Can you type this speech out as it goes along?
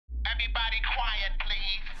Everybody quiet,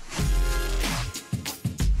 please.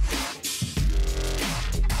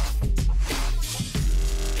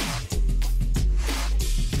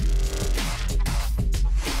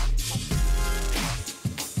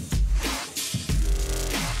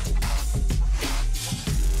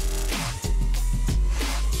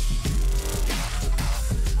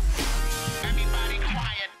 Everybody quiet. Everybody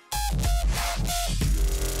quiet.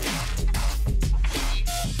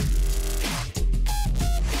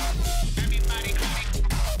 Everybody quiet.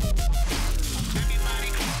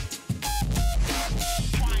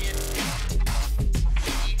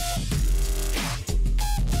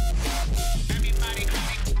 Everybody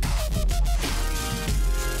quiet.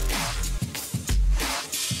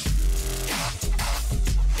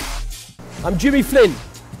 I'm Jimmy Flynn,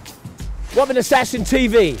 Wapping Assassin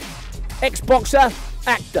TV, ex-boxer,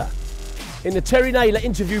 actor. In the Terry Naylor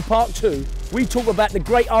interview part 2, we talk about the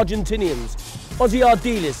great Argentinians, Ozzy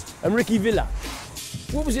Ardiles and Ricky Villa.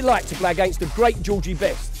 What was it like to play against the great Georgie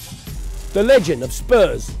Best? The legend of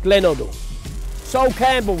Spurs, Glenn Hoddle. Sol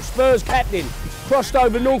Campbell, Spurs captain, crossed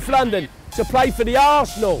over North London to play for the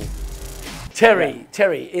Arsenal. Terry,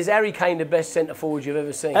 is Harry Kane the best centre forward you've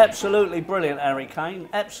ever seen? Absolutely brilliant, Harry Kane.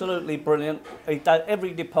 Absolutely brilliant. He does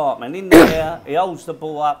every department. In the air, he holds the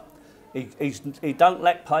ball up. He don't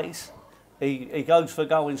lack pace. He goes for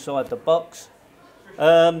goal inside the box.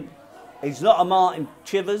 He's not a Martin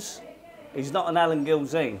Chivers. He's not an Alan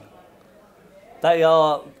Gilzean. They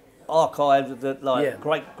are archived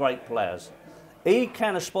great players. He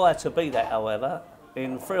can aspire to be that, however.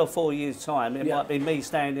 In 3 or 4 years' time, it might be me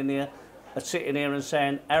standing here, sitting here and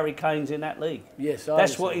saying, Harry Kane's in that league. Yes,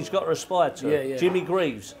 that's what he's got to aspire to. Yeah. Jimmy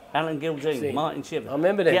Greaves, Alan Gilzean, Martin Chivers. I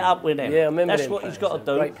remember them. Get up with them. Yeah, I remember That's them what players. he's got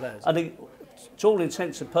to do. Great players. And to all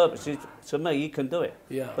intents and purposes, to me, he can do it.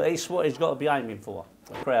 Yeah. But it's what he's got to be aiming for.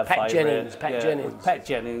 Crowd Pat favourite. Jennings. Pat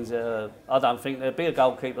Jennings. I don't think there'd be a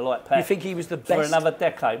goalkeeper like Pat. You think he was the best? For another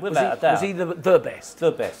decade, without a doubt. Was he the best?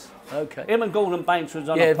 The best. Okay. Him and Gordon Banks was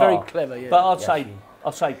on a par. very clever, yeah. But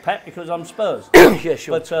I'd say Pat because I'm Spurs. Yeah,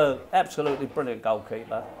 sure. But absolutely brilliant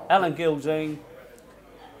goalkeeper. Alan Gilzean,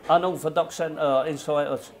 unorthodox centre inside.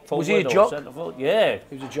 Was he a jock? Yeah.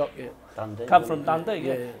 He was a jock, yeah. Dundee. Come from Dundee,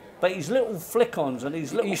 yeah. But his little flick-ons and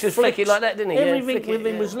his little He used to flick it like that, didn't he? Everything with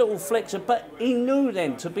him was little flicks. But he knew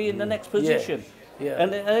then to be in the next position. Yeah.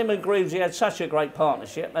 And him and Greaves, he had such a great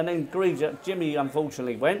partnership. And then Greaves, Jimmy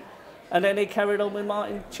unfortunately went. And then he carried on with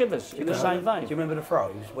Martin Chivers in the same vein. Do you remember the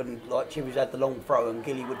throws when Chivers had the long throw and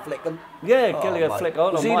Gilly would flick them? Yeah, Gilly would flick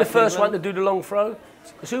on. Was he the first one to do the long throw?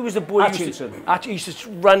 Because who was the boy who used to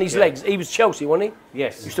run his legs? He was Chelsea, wasn't he?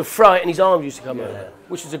 Yes. He used to throw it and his arms used to come out,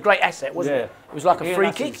 which was a great asset, wasn't it? It was like a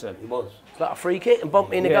free kick. It was. Like a free kick and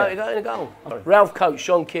bump in the goal. Ralph Coates,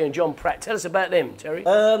 Sean Keir, John Pratt. Tell us about them, Terry.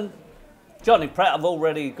 Johnny Pratt, I've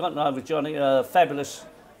already gotten over Johnny. Fabulous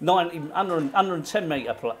 110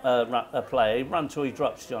 metre player. He runs till he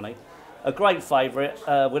drops, Johnny. A great favourite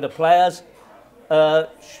with the players.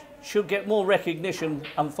 Should get more recognition,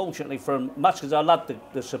 unfortunately, from much as I love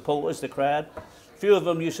the supporters, the crowd. Few of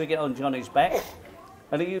them used to get on Johnny's back.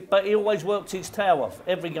 But he always worked his tail off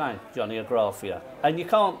every game, Johnny Agrafia. And you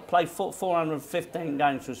can't play 415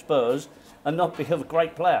 games for Spurs and not be a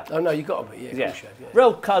great player. Oh no, you got to be. Yeah.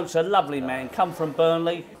 Ralph Coates, a lovely man, come from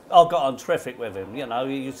Burnley. I got on terrific with him. You know,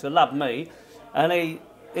 he used to love me, and he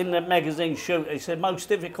in the magazine shoot, he said most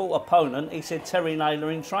difficult opponent. He said Terry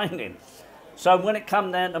Naylor in training. So when it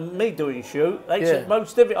come down to me doing shoot, they said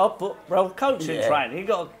most difficult. I put Ralph Coates in training. He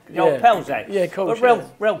got your pals out. Yeah, cool. But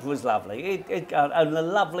Ralph was lovely. And a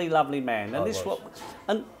lovely man. And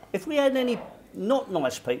and if we had any not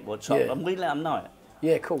nice people at Tottenham, we let them know it.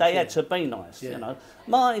 Yeah, cool. They had to be nice, you know.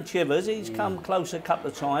 Martin Chivers, he's come close a couple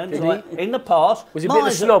of times in the past. Was he a bit of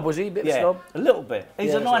a snob? Was he a bit of a snob? A little bit.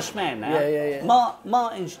 He's a nice man now. Yeah.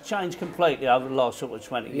 Martin's changed completely over the last sort of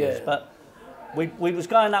 20 years. But we was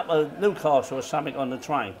going up to Newcastle or something on the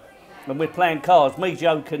train, and we're playing cards. Me,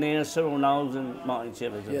 Joe Kinnear, Cyril Knowles, and Martin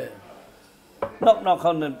Chivers. Knock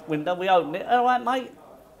on the window. We opened it. All right, mate.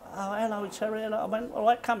 Oh, hello, Terry. I went, all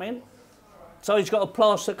right, come in. So he's got a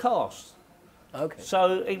plaster cast. Okay.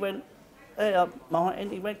 So he went, hey, Martin,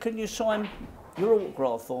 he went, can you sign your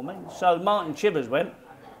autograph for me? So Martin Chivers went,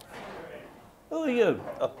 who are you?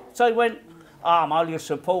 So he went, I'm only a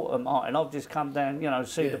supporter, Martin. I've just come down,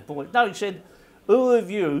 see the boys. No, he said, who of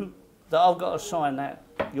you that I've got to sign that,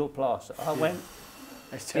 your plaster? I went,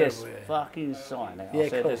 that's terrible, yes, fucking sign it. I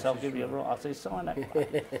said, this, I'll give you a right. I said, sign that.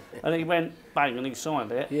 And he went, bang, and he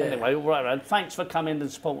signed it. Anyway, all right around. Thanks for coming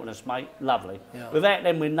and supporting us, mate. Lovely. Without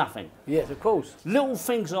them, we're nothing. Yes, of course. Little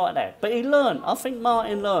things like that. But he learned. I think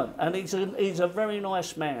Martin learned. And he's a very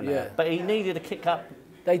nice man. But he needed to kick up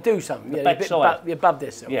They do something. Yeah, backside. they're above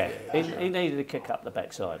themselves. Yeah, he needed to kick up the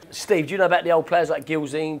backside. Steve, do you know about the old players like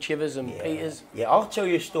Gilzine, Chivers and Peters? Yeah, I'll tell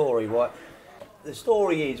you a story, right? The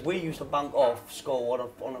story is we used to bunk off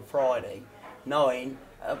school on a Friday, knowing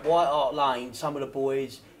at White Hart Lane, some of the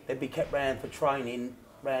boys, they'd be kept round for training,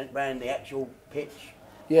 round the actual pitch.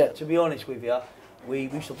 Yeah. To be honest with you, we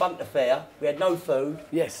used to bunk the fair, we had no food.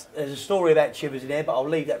 Yes. There's a story about Chivers in there, but I'll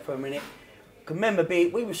leave that for a minute. I can remember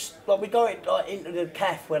we'd go into the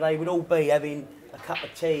cafe where they would all be having a cup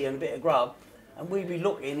of tea and a bit of grub, and we'd be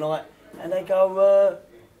looking like, and they go,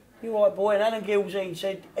 you all right, boy? And Alan Gilzine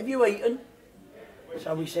said, have you eaten?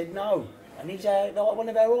 So we said no, and he's like one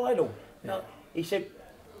of our idols. No, he said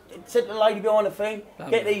to the lady behind the thing,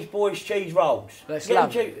 get these boys cheese rolls. It's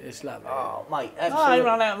lovely. It's lovely. Oh, mate, Oh, absolutely. he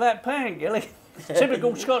ran out of that pan, Gilly.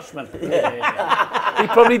 Typical Scotsman. He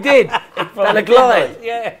probably did. Down the glide.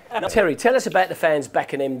 Yeah. Terry, tell us about the fans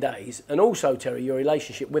back in them days, and also, Terry, your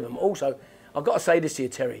relationship with them. Also, I've got to say this to you,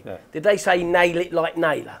 Terry. Yeah. Did they say nail it like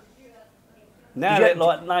Naylor? Now it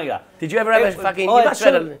like Naylor. Did you ever have a fucking...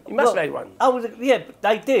 You must have had one. Yeah,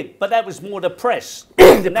 they did, but that was more the press.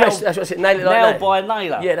 The press, that's what I said, nail it like Nailed Naylor. by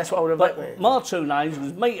Naylor. Yeah, that's what I would have... But my two names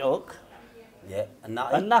was Meathook Yeah, and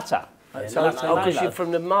and Nutter. So, because you're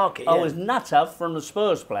from the market, I was Nutter from the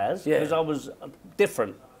Spurs players, because I was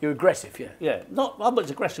different. You're aggressive, yeah. Yeah, I was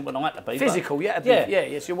aggressive when I had to be. Physical, yeah,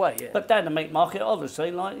 it's your way, yeah. But down the meat market,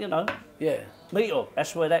 obviously, like, you know, yeah. Meathook,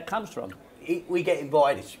 that's where that comes from. We get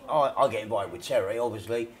invited, I get invited with Terry,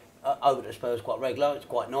 obviously, over to Spurs quite regular, it's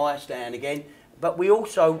quite nice now and again. But we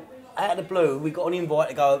also, out of the blue, we got an invite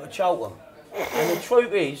to go over to Charlton. And the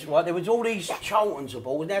truth is, right, there was all these Charlton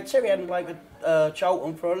supporters. Now, Terry hadn't played with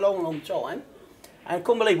Charlton for a long, long time. And I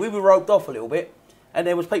couldn't believe, we were roped off a little bit. And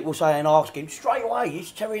there was people asking, straight away,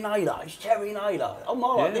 it's Terry Naylor, it's Terry Naylor. Oh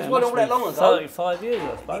my, this wasn't all that long ago. 35 years,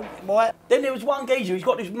 I suppose. Right. Then there was one geezer, he's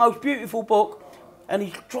got this most beautiful book, and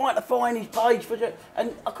he's trying to find his page for it,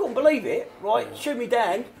 and I couldn't believe it, right? Shoot me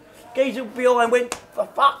down. Geezer behind went, for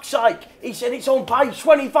fuck's sake, he said it's on page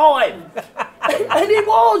 25. And it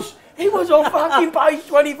was. He was on fucking page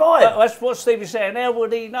 25. That's what Steve was saying. How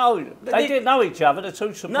would he know? They didn't know each other, the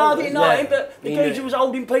two supporters. No, they didn't know him, but the geezer was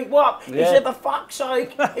holding people up. He said, for fuck's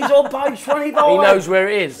sake, he's on page 25. He knows where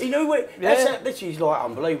it is. He knew where. This is like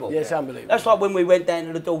unbelievable. Yeah, it's unbelievable. That's like when we went down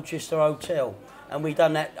to the Dorchester Hotel and we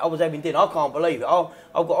done that. I was having dinner. I can't believe it.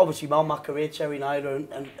 I've got obviously my mucker here, Terry Naylor,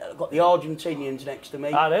 and I've got the Argentinians next to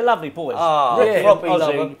me. Oh, they're lovely boys. Properly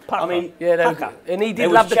love them. I mean, and he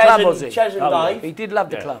did love the club, was he? Chaz and Dave. He did love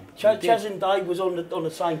the club. Chaz and Dave was on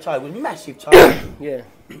the same table. It was a massive table. Yeah.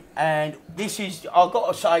 And this is, I've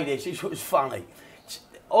got to say this was funny.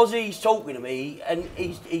 Ozzy's talking to me and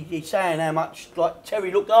he's saying how much like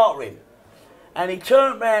Terry looked after him. And he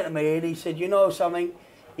turned round to me and he said, you know something?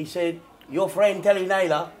 He said, your friend Terry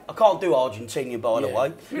Naylor, I can't do Argentinian by the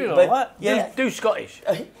way. You know what? Yeah. Do Scottish.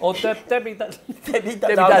 Or Debbie. Don't say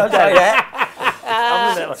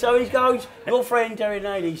that. So he goes, your friend Terry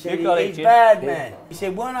Naylor, he said, he's bad, man. He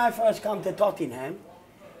said, when I first come to Tottenham,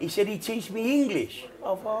 he said he teach me English.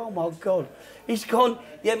 I thought, oh my God. He's gone,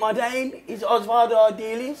 yeah, my name is Osvaldo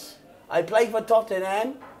Idealis. I play for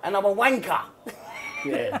Tottenham and I'm a wanker.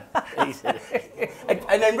 Yeah.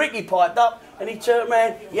 and then Ricky piped up and he turned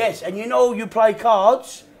around, yes, and you know you play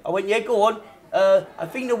cards? I went, yeah, go on. I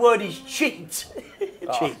think the word is cheat.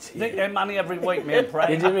 Cheat. Nick their money every week, me and Pratt.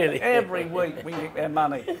 Did you really? Every week we nick their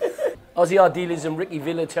money. Ozzy Ardiles and Ricky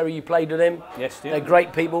Villa, Terry, you played with them? Yes, dear. They're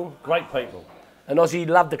great people. Great people. And Ozzy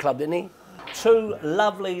loved the club, didn't he? Two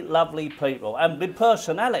lovely, lovely people. And with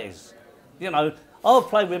personalities. You know, I've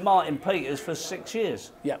played with Martin Peters for 6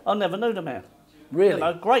 years. Yeah. I never knew the man. Really? You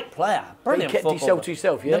know, great player. Brilliant He kept himself to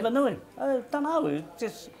himself, yeah? Never knew him. I don't know. It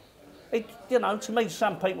just, you know, to me,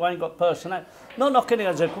 some people ain't got personality. Not knocking him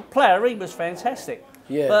as a player, he was fantastic.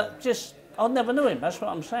 Yeah. But just, I never knew him, that's what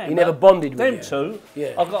I'm saying. He never bonded with them you. two,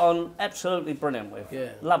 Yeah. I got on absolutely brilliant with. Yeah.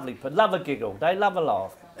 Lovely, but love a giggle. They love a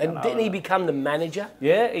laugh. And didn't he become the manager?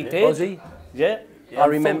 Yeah, he did. Ozzy? Yeah. I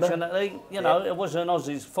remember. Unfortunately, you know, it wasn't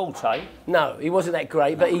Ozzy's forte. No, he wasn't that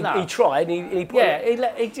great, but he tried and he put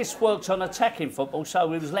he just worked on attacking football, so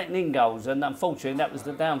he was letting in goals, and unfortunately that was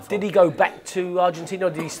the downfall. Did he go back to Argentina or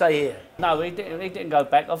did he stay here? No, he didn't go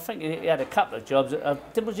back. I think he had a couple of jobs.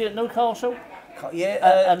 Was he at Newcastle?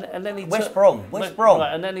 Yeah, and then he West Brom.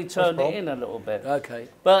 Right, and then he turned it in a little bit. Okay.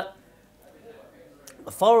 But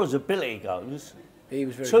as far as ability goes, he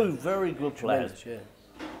was very good players. Yeah.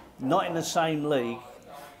 Not in the same league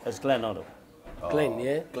as Glenn Hoddle. Glenn,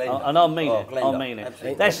 yeah? And I mean it. Glenda, I mean it.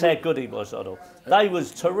 absolutely. That's how good he was, Hoddle. They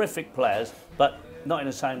was terrific players, but not in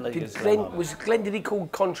the same league as Glenn Hoddle. Was Glenn, did he call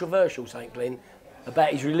controversial, St. Glenn? about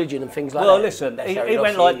his religion and things like Well, that. listen, That's he how he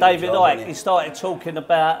went lost like the David job, Icke. innit? He started talking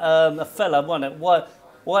about a fella, wasn't it?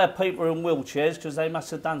 Why are people in wheelchairs? Because they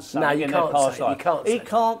must have done something you in their can't past say- you life. can't He say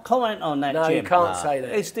can't comment on that, No, Jim. you can't say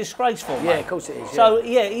that. It's disgraceful, Yeah, mate. of course it is, So,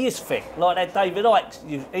 yeah, he is fit. Like that David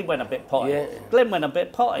Icke, he went a bit potty. Yeah. Glenn went a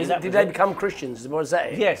bit potty. that Did was they it. become Christians? Was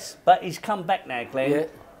that it? Yes, but he's come back now, Glenn. Yeah.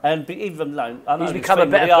 And even though I know He's he's become a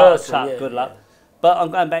thing with better the heart person, attack, yeah, good yeah. luck. But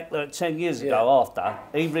I'm going back 10 years ago Yeah. after,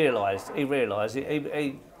 he realised,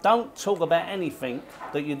 he don't talk about anything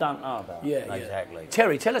that you don't know about. Yeah, yeah. Exactly.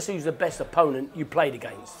 Terry, tell us who's the best opponent you played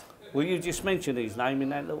against. Well, you just mentioned his name in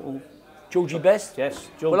that little... Georgie Best? Yes,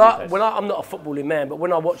 Georgie Best. I'm not a footballing man, but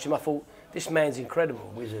when I watched him, I thought, this man's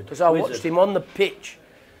incredible. Wizard. Because I Wizard. watched him on the pitch,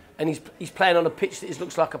 and he's playing on a pitch that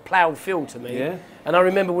looks like a ploughed field to me. Yeah. And I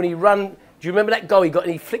remember when he ran, do you remember that goal he got?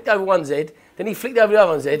 And he flicked over one's head, then he flicked over the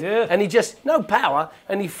other one's head, Yeah. and he just, no power,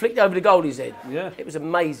 and he flicked over the goalie's head. Yeah. It was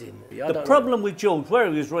amazing. The problem with George, where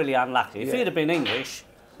he was really unlucky, if he'd have been English,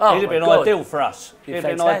 Oh, he'd have my been God. ideal for us. He'd He'd have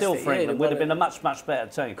been fantastic, ideal for yeah, England. he'd We'd have won been a much, much better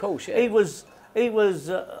team. course, yeah. He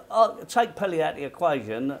was take Pelly out of the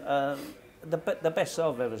equation, the best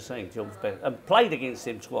I've ever seen, George Best. And played against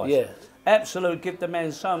him twice. Yeah. Absolutely, give the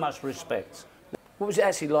man so much respect. What was it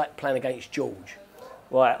actually like playing against George?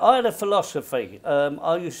 Right, I had a philosophy.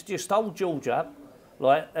 I used to just hold George up,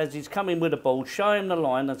 like as he's coming with the ball, show him the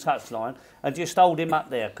line, the touch line, and just hold him up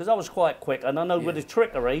there. Because I was quite quick, and I know with his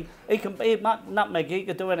trickery, he can be nutmeg, he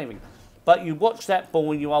can do anything. But you watch that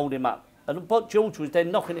ball and you hold him up. And what George was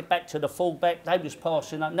then knocking it back to the full-back, they was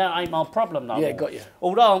passing up. Now ain't my problem no more. Yeah, got you.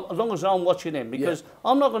 Although, as long as I'm watching him, because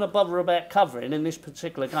I'm not going to bother about covering in this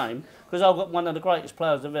particular game, because I've got one of the greatest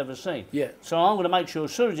players I've ever seen. Yeah. So I'm going to make sure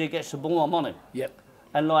as soon as he gets the ball, I'm on him. Yep.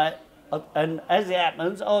 And and as it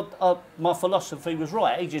happens, my philosophy was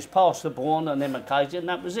right. He just passed the ball on them occasion, and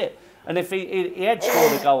that was it. And if he had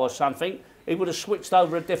scored a goal or something, he would have switched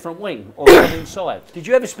over a different wing or gone inside. Did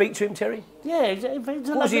you ever speak to him, Terry? Yeah, he's a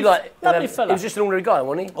What was he like? Lovely He fella. was just an ordinary guy,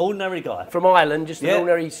 wasn't he? Ordinary guy. From Ireland, just an Yeah.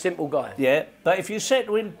 ordinary, simple guy. Yeah, but if you said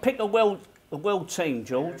to him, pick a world team,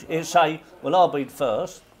 George, he'd say, well, I'll be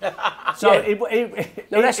first. So Yeah.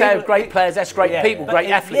 No, that's how great players, that's great people, but great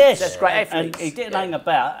he- athletes. Yes, That's great and athletes. he didn't hang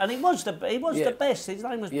about, and he was the Yeah. best. His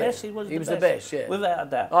name was Yeah. Best. He was He the was best. the best, yeah. Without a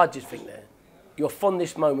doubt. I just think that. Your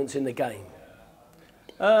fondest moments in the game.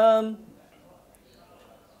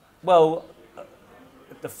 Well,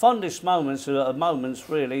 the fondest moments are moments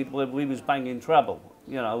really when we was banging trouble.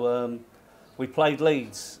 You know, we played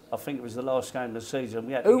Leeds. I think it was the last game of the season.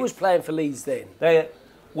 We had to Who get- was playing for Leeds then?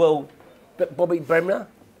 Well, Bobby Bremner?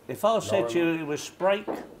 if I said to you it was Sprake,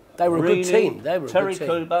 They were a Reaney, good team. They were a Terry good team.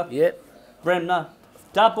 Cooper, Yep. Bremner,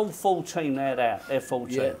 double full team they had out. They're full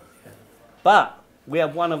team. Yeah. But we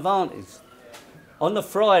had one advantage. On the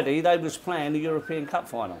Friday they was playing the European Cup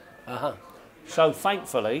final. Uh-huh. So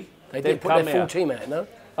thankfully They they'd didn't put come their full here. team out, no?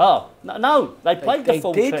 Oh, no, they played they the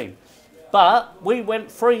full did? team. But we went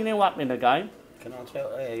 3-0 up in the game. Can I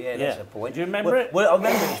tell? Yeah, Yeah. that's a point. Do you remember well, it? Well, I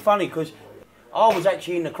remember. It's funny because I was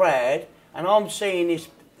actually in the crowd and I'm seeing this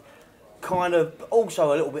kind of also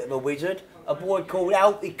a little bit of a wizard, a boy called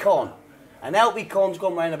Alfie Con, and Alfie Con's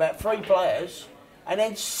gone round about 3 players and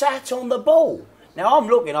then sat on the ball. Now I'm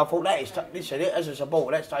looking, I thought that is listen, as it's a ball,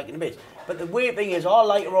 that's taking the piss. But the weird thing is, I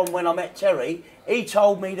later on when I met Terry, he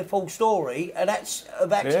told me the full story, and that's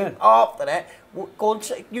actually after that. Go on,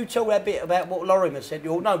 you tell that bit about what Lorimer said.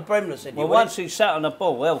 No, Bremner said. Well, once he sat on the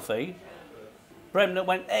ball, Elfie, Bremner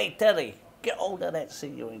went, hey, Terry, get hold of that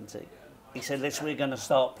C-U-N-T. He said, listen, we're going to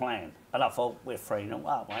start playing. And I thought, we're 3-0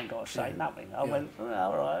 up, I ain't got to say nothing. I went, all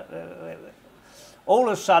right. All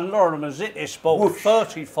of a sudden, Lorimer's hit this ball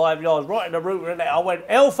 35 yards right in the root of the net. I went,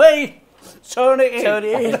 Elfie, turn it in. Turn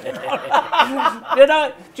it in. You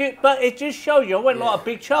know, but it just shows you, I went like a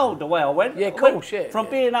big child the way I went. Yeah, of I went course, yeah. From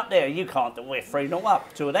being up there, you can't do it 3-0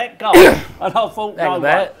 up to that goal. And I thought, Hang no, about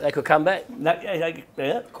right. it. They could come back. No,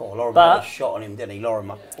 yeah. Cool, Lorimer But- had a shot on him, didn't he,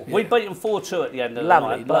 Lorimer? We beat them 4-2 at the end of Lovely,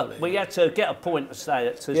 the night, lovely. but we had to get a point to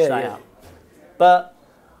stay Yeah. up. But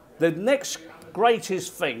the next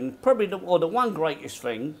greatest thing, probably the one greatest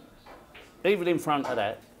thing, even in front of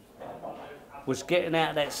that, was getting out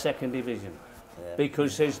of that second division. Yeah.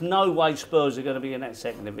 Because there's no way Spurs are going to be in that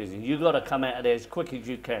second division. You've got to come out of there as quick as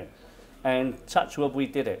you can. And touch wood, we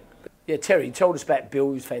did it. Yeah, Terry, you told us about Bill,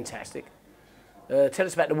 he was fantastic. Tell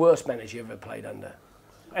us about the worst manager you ever played under.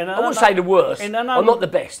 And I wouldn't say the worst, or not the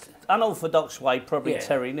best. Unorthodox way, probably Yeah.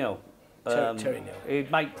 Terry Neal. Terry Neal.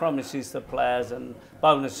 He'd make promises to players and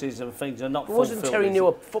bonuses and things and not But wasn't fulfil Terry these. Neal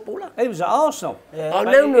a footballer? He was at Arsenal. I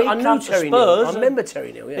But knew he come to Terry Neal. Spurs I and remember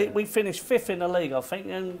Terry Neal, yeah. We finished 5th in the league, I think,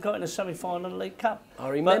 and got in the semi-final of the League Cup. I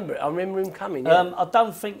remember him coming, yeah. I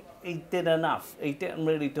don't think he did enough. He didn't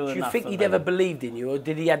really do enough. Do you think for he'd me. ever believed in you, or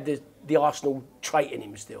did he have the Arsenal trait in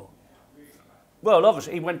him still? Well,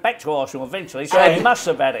 obviously, he went back to Arsenal eventually, so And- he must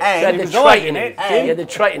have had it. and- He had He the was trait hiding in it. him. He had the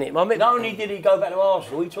trait in him. I mean, Not only did he go back to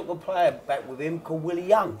Arsenal, he took a player back with him called Willie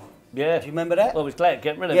Young. Yeah. Do you remember that? Well, I was glad to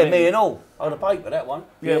get rid of Yeah, him. me and all. On the paper, that one.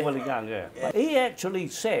 Yeah, Willie Young, yeah. He actually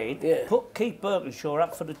said, Yeah. put Keith Birkinshaw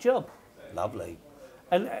up for the job. Lovely.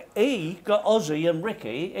 And he got Ozzy and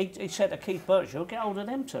Ricky, he said to Keith Birkinshaw, get hold of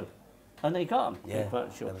them two. And he got him, Yeah, Keith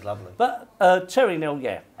Birkinshaw. that was lovely. But Terry Neal,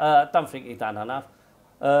 I don't think he done enough.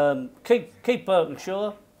 Keith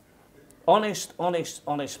Birkinshaw, honest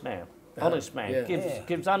man. Honest man. Yeah.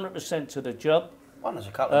 Gives 100% to the job. Won us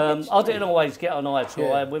a couple of hits, I didn't always get on eye to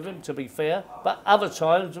eye with him, to be fair. But other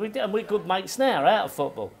times, we're good mates now, out of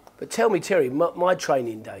football. but tell me, Terry, my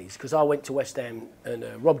training days, because I went to West Ham and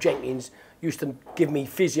Rob Jenkins used to give me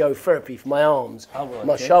physiotherapy for my arms, Oh, right,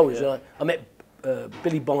 my yeah, shoulders. yeah. And I met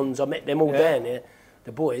Billy Bonds, I met them all down there,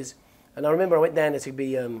 the boys. And I remember I went down there to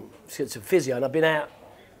be to physio, and I've been out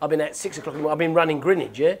 6 o'clock in the morning. I've been running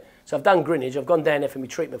Greenwich, yeah? So I've done Greenwich, I've gone down there for my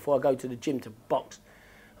treatment before I go to the gym to box.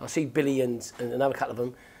 I see Billy and another couple of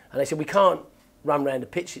them, and they said, we can't run round the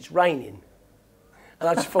pitch, it's raining. And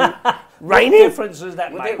I just thought, raining? What difference does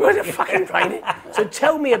that make? Where's it fucking raining? So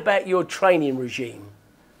tell me about your training regime.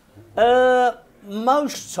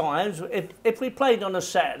 Most times, if we played on a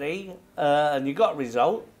Saturday and you got a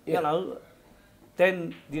result, Yeah. you know,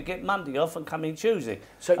 then you get Monday off and come in Tuesday.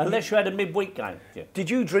 So unless you had a midweek game. Yeah. Did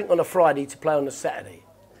you drink on a Friday to play on a Saturday?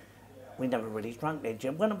 We never really drank then,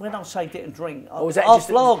 Jim. When I say didn't drink, was that half just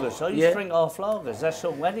lagers. I used yeah. to drink half lagers. That's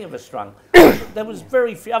all any of us drank. There was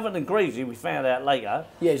very few, other than Greasy, we found out later.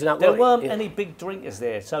 Yeah, he's an there alcoholic, weren't yeah. any big drinkers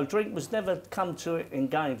there, so drink was never come to it in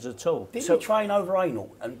games at all. Didn't you train over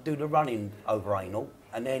anal and do the running over anal?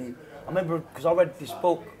 And then I remember because I read this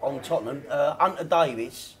book on Tottenham, Hunter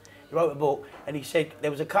Davis. He wrote a book and he said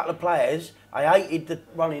there was a couple of players. I hated the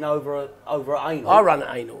running over anal. I run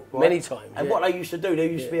at anal right? many times. And yeah. what they used to do, there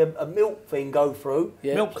used to be a milk thing go through.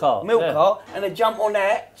 Yeah. Milk cart. Milk cart, and they jump on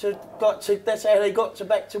that that's how they got to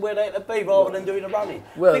back to where they had to be rather than doing the running.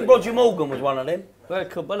 Well, I think Roger Morgan was one of them. Well, it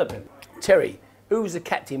could well have been. Terry, who was the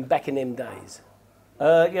captain back in them days?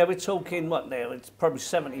 Yeah, we're talking, what now? It's probably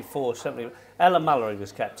 74, 70. Alan Mullery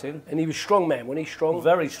was captain. And he was strong man, wasn't he? Strong?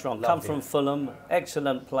 Very strong. Come Loved from him. Fulham.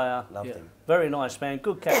 Excellent player. Loved him. Very nice man.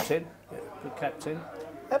 Good captain. Good captain.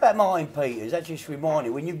 How about Martin Peters? That just reminded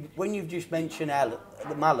when you've just mentioned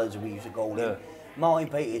the Mullers we used to call him. Yeah. Martin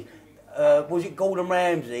Peters. Was it Gordon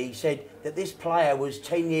Ramsay? He said that this player was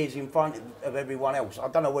 10 years in front of everyone else. I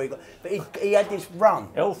don't know where he got, but he had this run.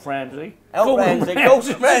 Elf Ramsey.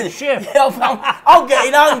 Gordon Ramsay. Chef. Yeah, I'm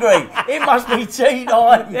getting hungry. It must be tea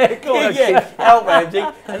time. Yeah, go on, Elf Ramsay.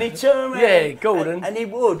 And he'd turn around. Yeah, Gordon. And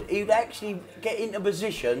he'd actually get into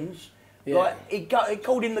positions. Like he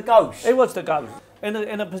called him the ghost. It was the ghost. In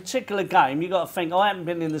a particular game, you got to think, I haven't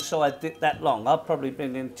been in the side that long. I've probably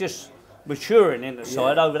been in just maturing in the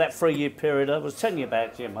side over that 3-year period. I was telling you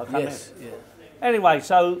about, Jim. I come Yes, in. yeah. Anyway,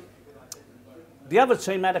 so the other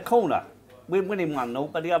team had a corner. We're winning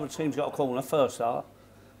 1-0, but the other team's got a corner first half.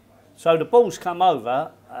 So the ball's come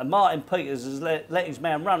over, and Martin Peters has let his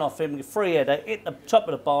man run off him, free header, hit the top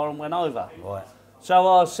of the bar and went over. Right. So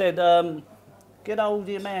I said, get hold of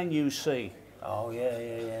your man, you see. Oh,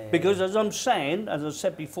 yeah. Because as I'm saying, as I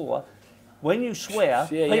said before, when you swear,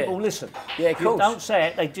 Yeah, people yeah. listen. Yeah, of If you course. don't say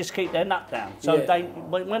it, they just keep their nut down. So Yeah.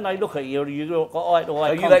 when they look at you, you've got eye to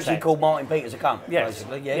eye So contact. you've actually called Martin Peters a cunt, Yes.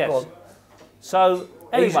 basically. Yeah, Yes. go on. So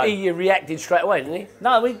anyway, He reacted straight away, didn't he?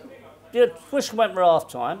 no, whistle went for half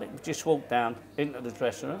time. We just walked down into the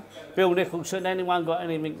dressing room. Bill Nicholson, anyone got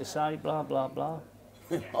anything to say? Blah blah blah.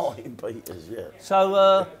 Martin Peters, yeah.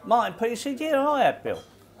 So Martin Peters said, "Yeah, I had Bill."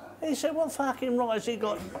 He said, "What fucking right has he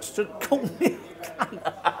got to call me a cunt?"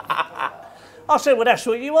 I said, "Well, that's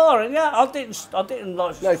what you are." And yeah, I didn't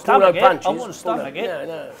like No, stomach no it. punches. I wouldn't stomach it.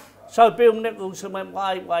 No. So Bill Nicholson went,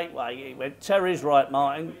 wait. He went, Terry's right,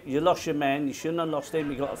 Martin. You lost your man. You shouldn't have lost him.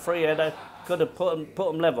 You got a free header. Could have put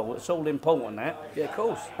him level. It's all important, that. Yeah, of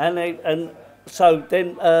course. And so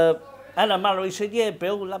then Alan Mullery said, "Yeah,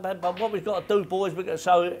 Bill, but what we've got to do, boys."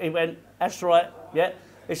 So he went, "That's right, yeah."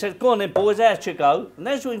 He said, "Go on then, boys, out you go." And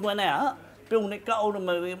as we went out, Bill Nick got hold of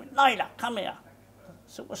me. He went, "Naylor, come here."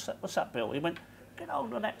 So what's up, Bill? He went, "Get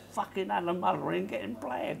hold of that fucking Alan Mullery and get him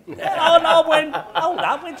playing." Oh, no, I went, "Hold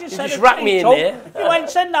up, we just You had just a racked me in talk. there. You ain't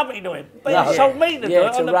said nothing to him, but he told me to do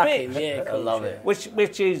it on the rack pitch." him, yeah, of I course, love yeah. it.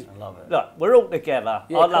 Which is, love it. look, we're all together.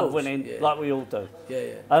 Yeah, I of love course, winning yeah. like we all do. Yeah.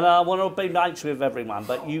 And I want to be mates with everyone,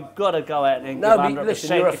 but you've got to go out and No, give but 100%.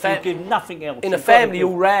 listen, you're a if you give nothing else. In a you've got to family, give-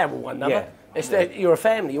 you'll row with one another. Yeah. You're a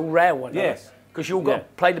family, you'll row one another. Yes. Because you all got to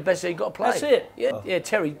play the best that you got to play. That's it. Yeah, yeah.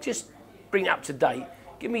 Terry, just bring it up to date.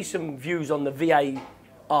 Give me some views on the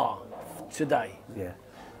VAR today. Yeah.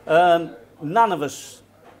 None of us,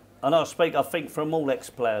 and I speak, I think, from all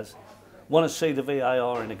ex-players, want to see the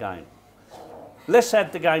VAR in a game. Let's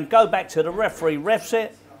have the game, go back to the referee, refs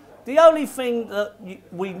it. The only thing that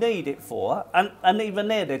we need it for, and even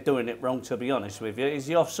there they're doing it wrong, to be honest with you, is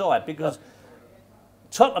the offside, because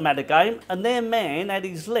Tottenham had a game and their man had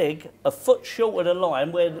his leg a foot short of the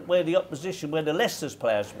line where the opposition, where the Leicester's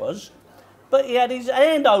players was, but he had his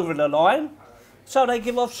hand over the line, so they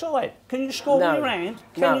give offside. Can you score with your hand?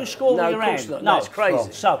 Can you score with your hand? No, it's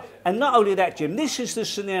crazy. So, and not only that, Jim, this is the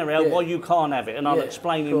scenario why you can't have it, and I'll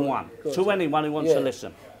explain in one to anyone who wants to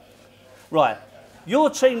listen. Right, your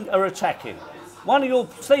team are attacking. One of your,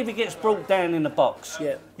 Stevie gets brought down in the box.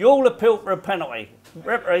 Yeah. You all appeal for a penalty.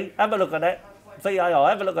 Referee, have a look at that. VAR,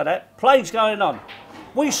 have a look at that. Play's going on.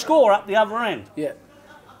 We score up the other end. Yeah.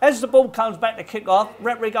 As the ball comes back to kick off,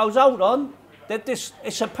 referee goes, hold on,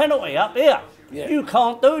 it's a penalty up here. Yeah. You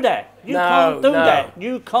can't do that. You can't do that.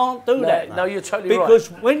 You can't do that. No, you're totally right. Because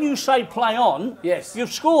when you say play on,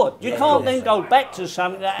 you've scored. You can't then go back to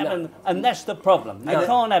something that happened, and that's the problem. You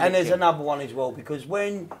can't have it. And there's another one as well, because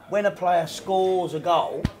when a player scores a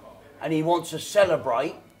goal and he wants to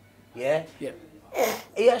celebrate, he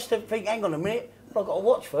has to think, hang on a minute, I've got to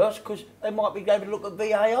watch first, because they might be able to look at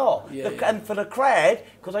VAR. And for the crowd,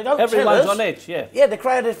 because they don't Everyone's tell us, on edge, Yeah, the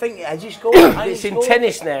crowd are thinking, has he scored? It's in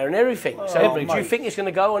tennis now and everything. So do you think it's going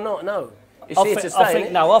to go or not? No. It's here to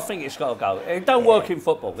stay, I think it's got to go. It don't work in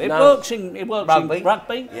football. It works in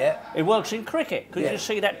rugby. Yeah. It works in cricket, because you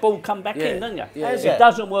see that ball come back in, don't you? Yeah. It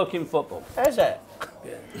doesn't work in football. How's that?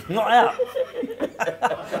 Not out.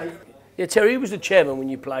 Yeah, Terry, you was the chairman when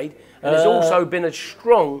you played, and there's also been a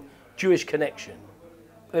strong Jewish connection.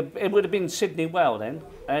 It would have been Sydney well then,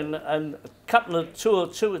 and a couple of two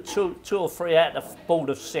or three out of the board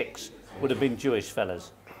of 6 would have been Jewish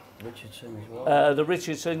fellas. Richardson as well. The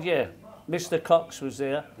Richardson, Mr. Cox was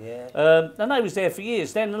there. Yeah. And they was there for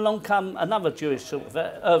years. Then along come another Jewish sort of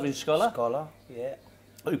Irving Scholar.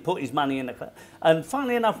 Who put his money in the club. And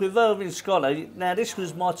funnily enough, with Irving Scholar, now this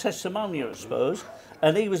was my testimonial at Spurs,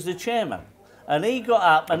 and he was the chairman. And he got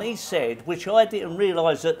up and he said, which I didn't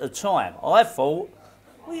realise at the time, I thought,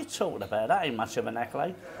 what are you talking about? That ain't much of an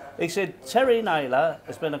accolade. He said, Terry Naylor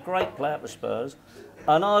has been a great player for Spurs,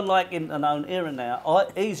 and I'd like him to know here and now,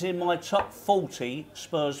 he's in my top 40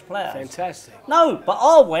 Spurs players. Fantastic. No, but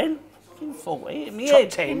I went, 40, in my Top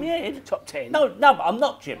head. 10. In my head. Top 10. No, but I'm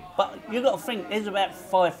not, Jim. But you've got to think, there's about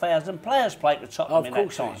 5,000 players played for Tottenham in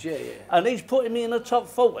that time. Yeah. And he's putting me in the top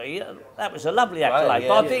 40. That was a lovely accolade,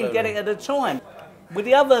 but I didn't get it at the time. With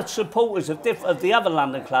the other supporters of the other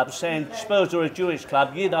London clubs saying Spurs are a Jewish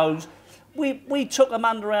club, we took them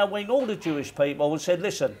under our wing, all the Jewish people, and said,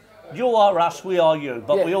 listen, you are us, we are you,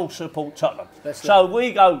 but we all support Tottenham. So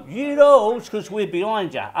we go, because we're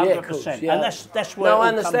behind you, 100%. And that's where it all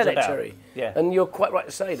comes about. I understand it, Terry. Yeah. And you're quite right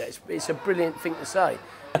to say that. It's a brilliant thing to say.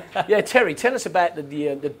 Yeah, Terry, tell us about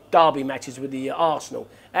the derby matches with the Arsenal.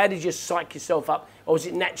 How did you psych yourself up, or was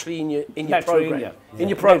it naturally in your programme? In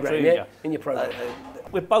your programme, yeah? In your programme.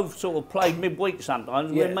 We both sort of play midweek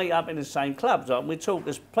sometimes. We meet up in the same clubs, and we talk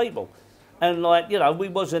as people. And we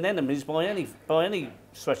wasn't enemies by any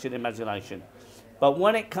stretch of the imagination. But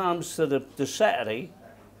when it comes to the Saturday,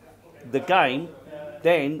 the game,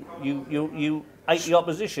 then you hate the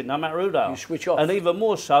opposition, no matter who they are. You switch off. And even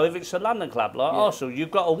more so if it's a London club like Arsenal, you've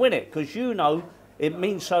got to win it, because it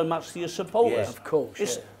means so much to your supporters. Yeah, of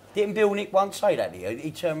course. Didn't Bill Nick once say that to you?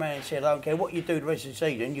 He turned around and said, I don't care what you do the rest of the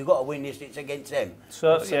season, you've got to win this, it's against them.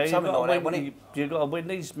 So, you've got to win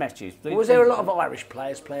these matches. Was there a lot of Irish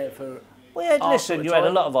players playing for... Well, listen, you had a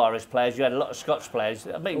lot of Irish players, you had a lot of Scots players.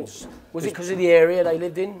 I mean, was it because of the area they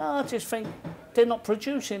lived in? I just think they're not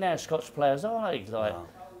producing our Scots players, are they?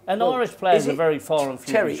 And Irish players are very far and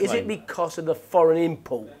few Terry, is it because of the foreign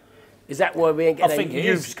import? Is that why we ain't getting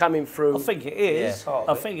youths coming through? I think it is.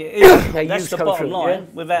 I think it is. That's the bottom line,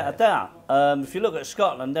 without a doubt. If you look at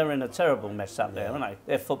Scotland, they're in a terrible mess up there, aren't they?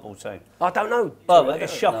 Their football team. I don't know. Well,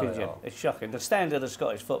 it's shocking, Jim. It's shocking. The standard of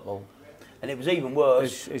Scottish football. And it was even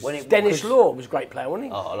worse when Dennis Law was a great player, wasn't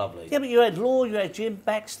he? Oh, lovely. Yeah, but you had Law, you had Jim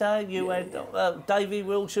Baxter, you had Davy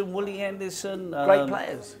Wilson, Willie Anderson. Great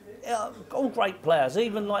players. All great players,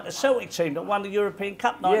 even like the Celtic team that won the European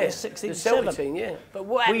Cup 1967. The Celtic team, But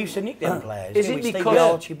what we used to nick them players. Is it because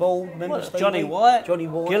Archibald, remember Johnny White,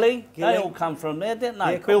 Gilly, they all come from there, didn't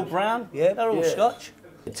they? Bill Brown, they're all Scotch.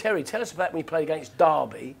 Terry, tell us about when you played against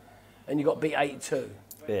Derby and you got beat 8-2.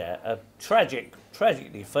 Yeah, a tragic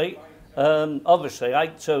defeat. Obviously,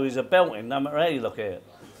 8-2 is a belting, no matter how you look at it.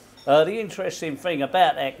 The interesting thing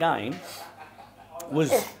about that game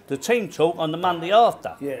was the team talk on the Monday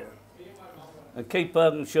after. Yeah. And Keith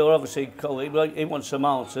Bergenshaw obviously called, he wants some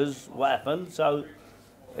answers, what happened. So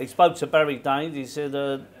he spoke to Barry Danes, he said,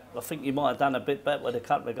 I think you might have done a bit better with a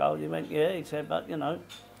couple of goals. He went, yeah, he said, but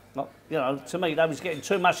to me they was getting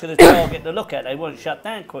too much of the target to look at. They weren't shut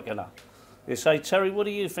down quick enough. You say, Terry, what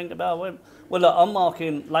do you think about him? Well, look, I'm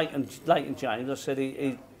marking Leighton James. I said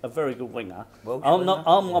he's a very good winger. Well,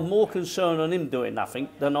 I'm more concerned on him doing nothing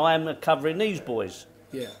than I am covering these boys.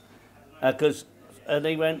 Yeah. And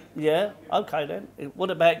he went, yeah, okay then.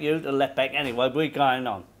 What about you, the left back? Anyway, we're going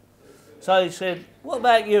on. So he said, what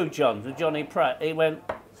about you, John, Johnny Pratt? He went,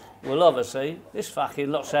 well, obviously, this fucking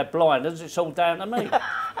lot's had blinders. It's all down to me. But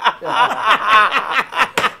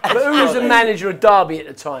who was the manager of Derby at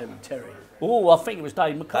the time, Terry? Oh, I think it was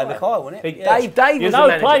Dave Mackay. Dave Mackay, wasn't it? Yeah. Dave was the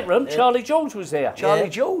manager. Playroom, Charlie George was there. Charlie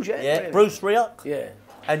George, yeah. Yeah. Bruce Rioch. Yeah.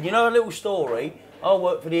 And you know a little story? I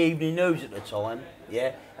worked for the Evening News at the time,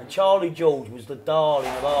 yeah, and Charlie George was the darling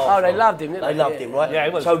of Arsenal. Oh, they loved him, didn't they? They loved him, right? Yeah,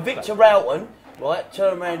 he was. So Victor Roughton, right,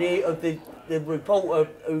 turned around here, of the reporter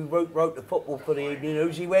who wrote the football for the Evening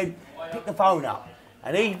News, he went, picked the phone up,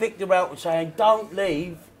 and Victor Roughton saying, don't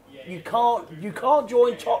leave, you can't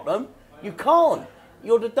join Tottenham, you can't,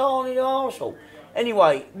 you're the darling of Arsenal.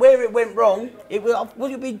 Anyway, where it went wrong,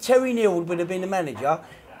 would have been Terry Neal would have been the manager.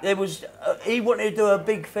 There was he wanted to do a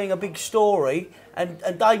big thing, a big story, and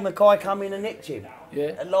Dave Mackay come in and nicked him.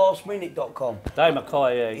 Yeah. At lastminute.com. Dave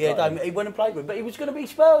Mackay, He went and played with him, but he was going to be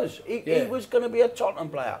Spurs. He was going to be a Tottenham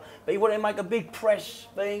player, but he wanted to make a big press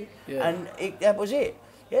thing, and that was it.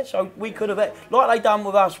 Yeah, so we could have, like they done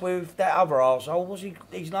with us with that other arsehole, what's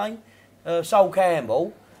his name? Sol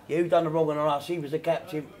Campbell. Yeah, who done the wrong on us? He was the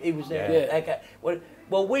captain. He was there. Yeah.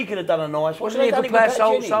 Well, we could have done a nice one. Wasn't he a good player,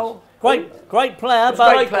 Sol? Great player,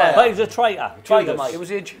 but he was a traitor. Traitor, mate. It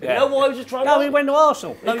was a You know why he was a traitor? No, he went to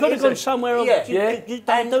Arsenal. No, he could have gone somewhere else. You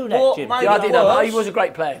don't do that, Jim. Yeah, I did know, but he was a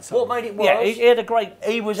great player. What made it worse? Yeah, he had a great.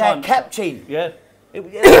 He was our captain. Yeah.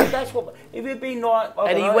 That's what. If it'd been like,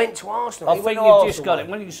 and he went to Arsenal. I think you just got it.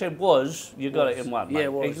 When you said was, you got it in one. Yeah,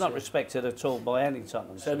 was. He's not respected at all by any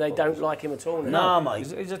Tottenham. So they don't like him at all now. No, mate.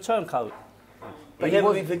 He's a turncoat. But he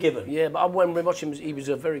never been forgiven. Yeah, but when we watched him, he was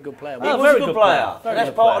a very good player. He was a good player.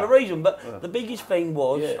 That's part of the reason. But the biggest thing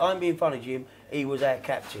was, I'm being funny, Jim, he was our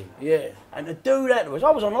captain. Yeah. And to do that to us,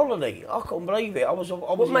 I was on holiday. I couldn't believe it.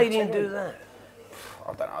 What made him do that?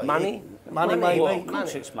 I don't know. Money? Money, maybe. Well, of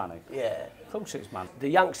course it's money. Yeah. Of course it's money. The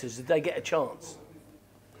youngsters, did they get a chance?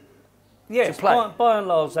 Yes, to play? By and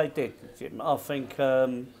large they did, Jim. I think,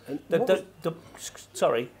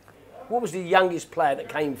 sorry. What was the youngest player that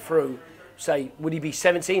came through? Say, would he be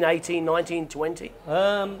 17, 18, 19, 20?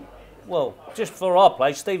 Well, just for our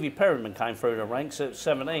place, Stevie Perryman came through the ranks at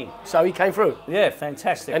 17. So he came through? Yeah,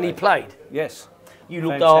 fantastic. And he played? Yes. You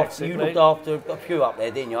looked after a few up there,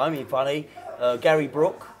 didn't you? I mean, funny. Gary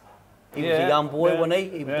Brook, he was a young boy, wasn't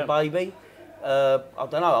he? He was a baby. I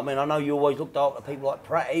don't know. I mean, I know you always looked after people like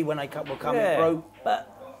Pratty when they were coming through. But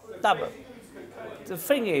the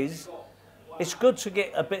thing is, it's good to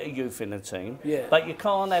get a bit of youth in the team, but you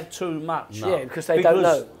can't have too much. No. Yeah, because they don't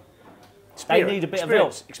know. They need a bit of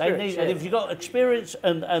help. And if you've got experience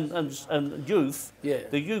and youth,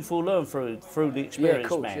 the youth will learn through the experience,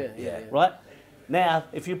 course, man. Right? Now,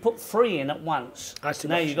 if you put 3 in at once,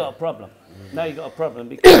 now you've got a problem. Now you've got a problem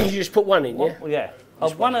because you just put 1 in,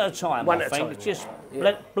 one at a time. One I at a think. time. Just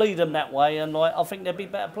bleed them that way, and I think they'll be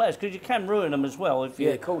better players because you can ruin them as well if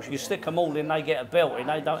you stick them all in. They get a belt, and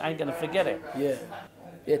they ain't going to forget it.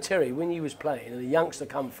 Yeah. Terry, when you was playing and the youngster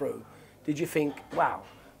come through, did you think, wow,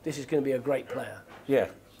 this is going to be a great player? Yeah,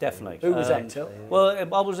 definitely. Who was that, Till? Well,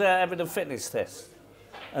 I was there having a fitness test,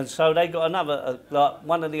 and so they got another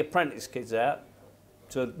one of the apprentice kids out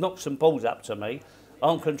to knock some balls up to me.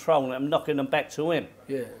 I'm controlling them, knocking them back to him.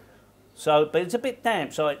 Yeah. So, but it's a bit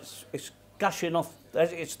damp, so it's gushing off.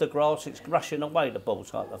 As it's the grass, it's rushing away the ball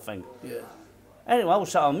type of thing. Yeah. Anyway,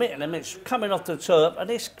 also I'm hitting them. It's coming off the turf, and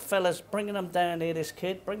this fella's bringing them down here. This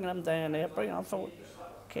kid bringing them down here. I thought,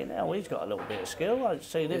 okay, now he's got a little bit of skill. I've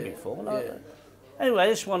seen him before. Anyway,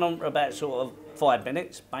 this one on for about sort of 5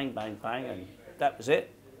 minutes. Bang, bang, bang, and that was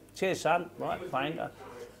it. Cheers, son. Right, bang.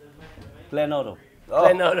 Glenn Hoddle.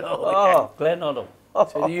 Glenn Hoddle. Glenn Hoddle.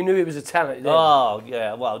 So you knew he was a talent, then? Oh,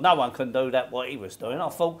 yeah. Well, no one can do that, what he was doing. I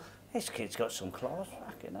thought, this kid's got some class.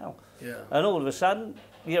 Fucking hell. Yeah. And all of a sudden,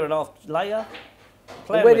 a year and a half later,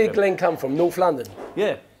 where did Glenn come from? North London?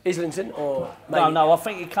 Yeah. Islington or maybe? No, I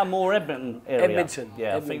think he come more Edmonton area. Edmonton.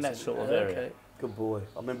 Yeah, I think that sort of area. Okay. Good boy.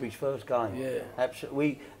 I remember his first game. Yeah.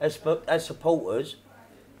 Absolutely. As supporters,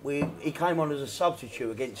 he came on as a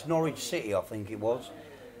substitute against Norwich City, I think it was.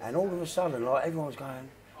 And all of a sudden, like everyone was going,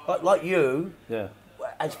 like you, Yeah.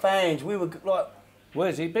 as fans, we were like,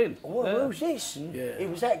 Where's he been? where was this? Yeah. He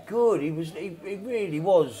was that good. He really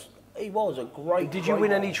was. He was a great. Did you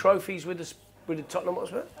win any trophies with the Tottenham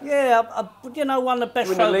Hotspur? Yeah, you know, one of the best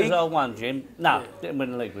Win the trophies league? I won, Jim. No, didn't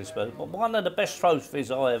win the league with Spurs, but one of the best trophies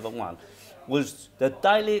I ever won was the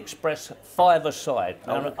Daily Express five-a-side.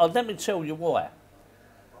 Now, let me tell you why.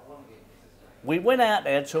 We went out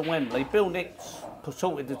there to Wembley. Bill Nicks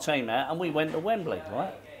sorted the team out, and we went to Wembley,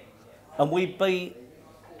 right? And we beat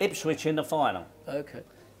Ipswich in the final. Okay.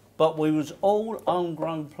 But we was all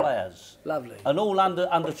homegrown players. Lovely. And all under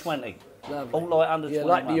 20. Lovely. All like under 20.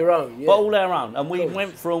 like your own, yeah. But all our own. And we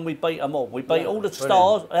went through and we beat them all. We beat all the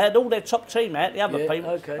stars, they had all their top team out, the other Yeah,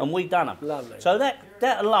 people, okay. and we done them. Lovely. So that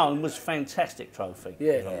alone was a fantastic trophy.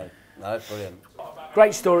 Yeah. No, brilliant.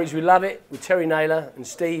 Great stories, we love it, with Terry Naylor and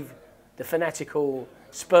Steve, the fanatical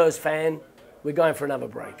Spurs fan. We're going for another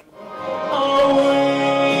break.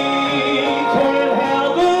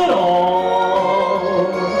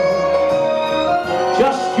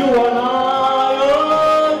 Just you and I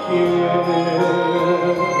again.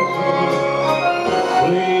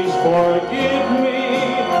 Please forgive me,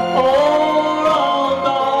 or I'll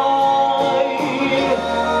die.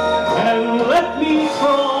 And let me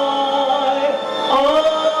try